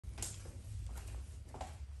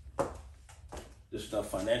This is not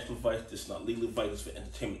financial advice. This is not legal advice. It's for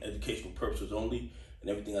entertainment, educational purposes only. And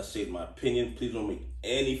everything I say is my opinion. Please don't make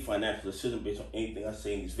any financial decision based on anything I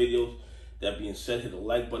say in these videos. That being said, hit the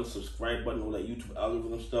like button, subscribe button, all that YouTube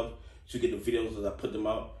algorithm stuff. So you get the videos as I put them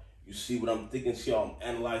out. You see what I'm thinking, see how I'm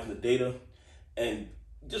analyzing the data. And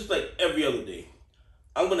just like every other day,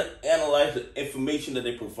 I'm going to analyze the information that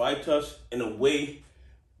they provide to us in a way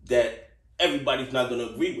that everybody's not going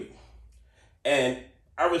to agree with. And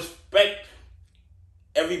I respect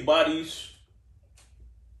everybody's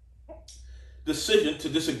decision to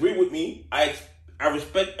disagree with me. I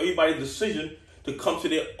respect everybody's decision to come to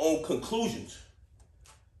their own conclusions.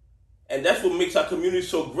 And that's what makes our community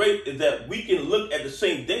so great, is that we can look at the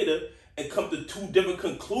same data and come to two different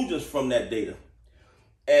conclusions from that data.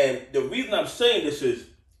 And the reason I'm saying this is,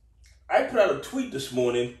 I put out a tweet this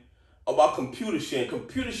morning about Computershare.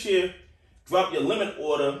 Computershare dropped your limit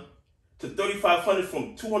order to $3,500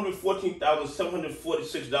 from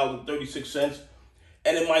 $214,746.36.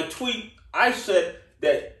 And in my tweet, I said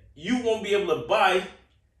that you won't be able to buy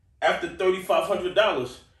after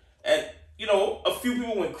 $3,500. And, you know, a few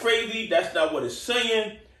people went crazy. That's not what it's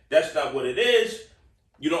saying. That's not what it is.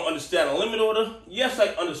 You don't understand a limit order? Yes, I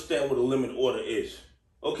understand what a limit order is.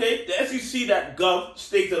 Okay? The SEC.gov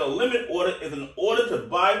states that a limit order is an order to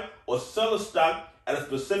buy or sell a stock at a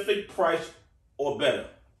specific price or better.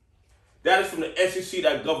 That is from the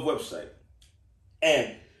SEC.gov website.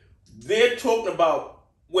 And they're talking about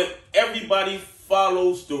when everybody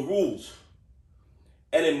follows the rules.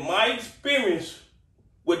 And in my experience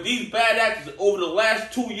with these bad actors over the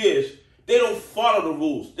last 2 years, they don't follow the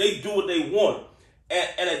rules. They do what they want.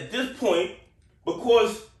 And at this point,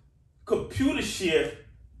 because Computershare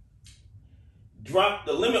dropped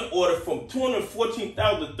the limit order from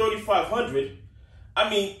 $214,000 to $3,500, I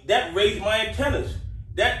mean, that raised my antennas.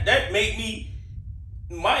 That made me,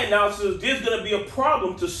 my analysis, there's going to be a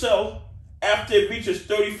problem to sell after it reaches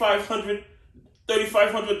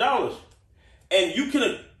 $3,500. And you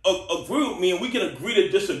can agree with me, and we can agree to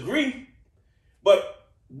disagree, but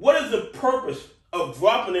what is the purpose of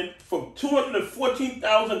dropping it from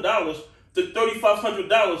 $214,000 to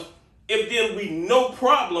 $3,500 if there'll be no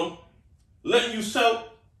problem letting you sell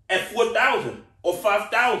at $4,000 or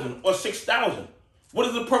 $5,000 or $6,000? What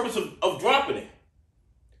is the purpose of dropping it?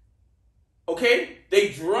 Okay? They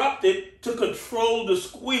dropped it to control the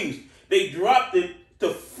squeeze. They dropped it to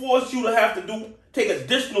force you to have to take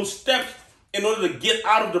additional steps in order to get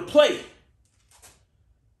out of the play.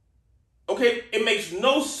 Okay? It makes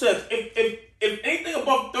no sense. If anything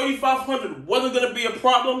above $3,500 wasn't going to be a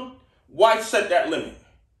problem, why set that limit?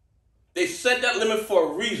 They set that limit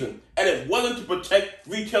for a reason, and it wasn't to protect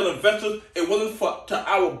retail investors. It wasn't to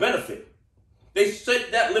our benefit. They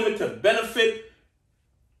set that limit to benefit,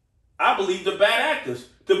 I believe, the bad actors,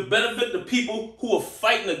 to benefit the people who are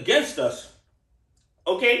fighting against us.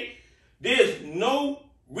 Okay? There's no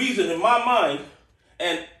reason in my mind,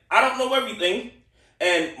 and I don't know everything,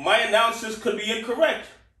 and my analysis could be incorrect.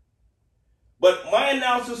 But my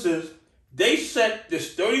analysis is they set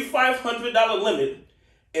this $3,500 limit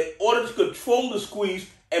in order to control the squeeze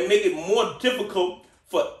and make it more difficult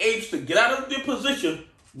for apes to get out of their position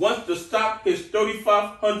once the stock is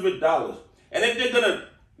 $3,500. And if they're going to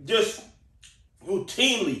just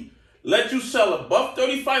routinely let you sell above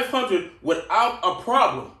 $3,500 without a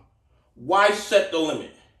problem, why set the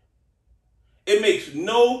limit? It makes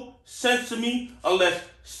no sense to me unless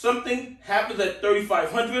something happens at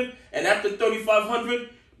 $3,500, and after $3,500,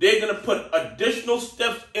 they're going to put additional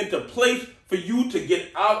steps into place for you to get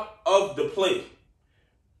out of the play.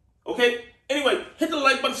 Okay? Anyway, hit the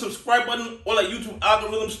like button, subscribe button, all that YouTube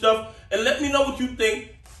algorithm stuff, and let me know what you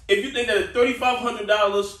think. If you think that a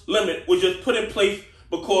 $3,500 limit was just put in place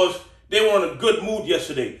because they were in a good mood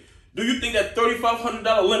yesterday. Do you think that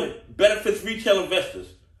 $3,500 limit benefits retail investors?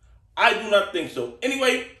 I do not think so.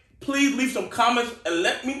 Anyway, please leave some comments and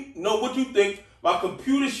let me know what you think about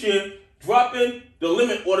Computershare dropping the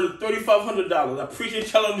limit order to $3,500. I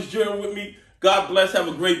appreciate y'all on this journey with me. God bless. Have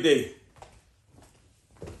a great day.